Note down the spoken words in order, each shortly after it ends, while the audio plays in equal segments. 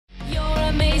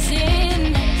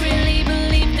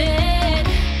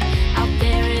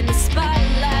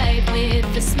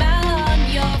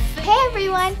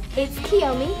it's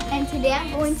Kiyomi, and today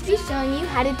I'm going to be showing you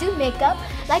how to do makeup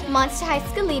like Monster High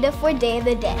Skelita for Day of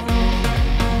the Dead.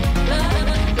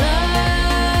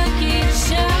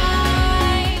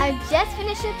 I've just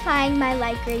finished applying my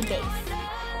light gray base.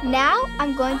 Now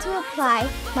I'm going to apply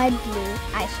my blue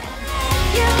eyeshadow.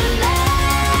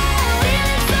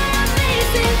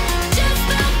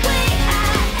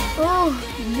 Oh,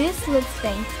 this looks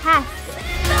fantastic.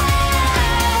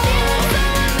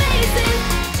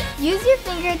 Use your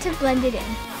finger to blend it in.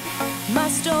 My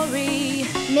story.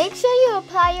 Make sure you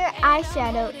apply your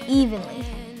eyeshadow evenly.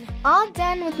 All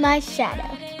done with my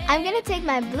shadow. I'm gonna take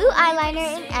my blue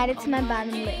eyeliner and add it to my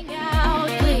bottom lid.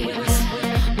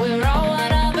 We're all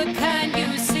one of a kind,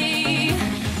 you see.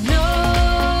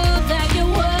 Know that you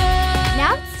were.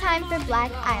 Now it's time for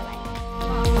black eyeliner.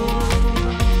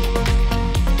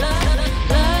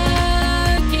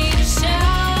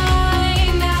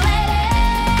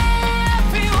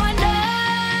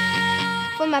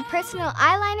 For my personal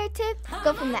eyeliner tip,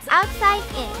 go from the outside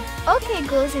in. Okay,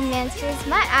 ghouls and monsters,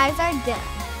 my eyes are done.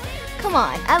 Come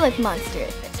on, I look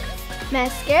monster-ific.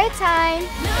 Mascara time.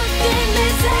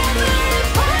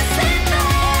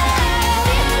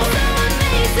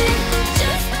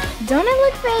 Don't I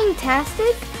look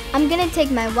fantastic? I'm gonna take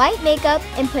my white makeup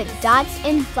and put dots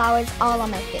and flowers all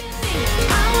on my face.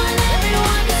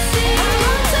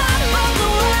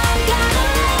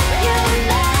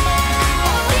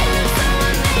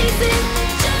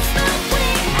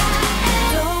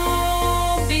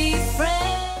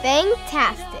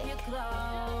 Fantastic.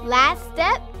 Last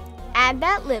step, add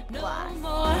that lip gloss.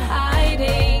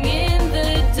 Hiding in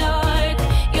the dark,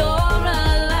 you're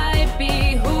alive,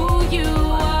 be who you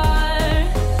are.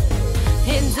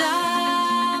 And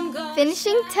I'm gonna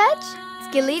Finishing touch,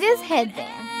 Skelita's headband.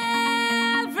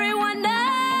 everyone knows.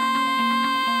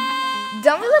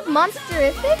 Don't we look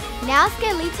monster-ific? Now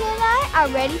Skelita and I are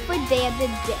ready for Day of the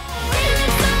Dead.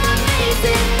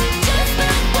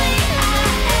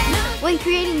 When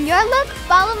creating your look,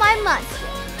 follow my mantra.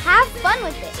 Have fun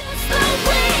with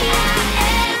it.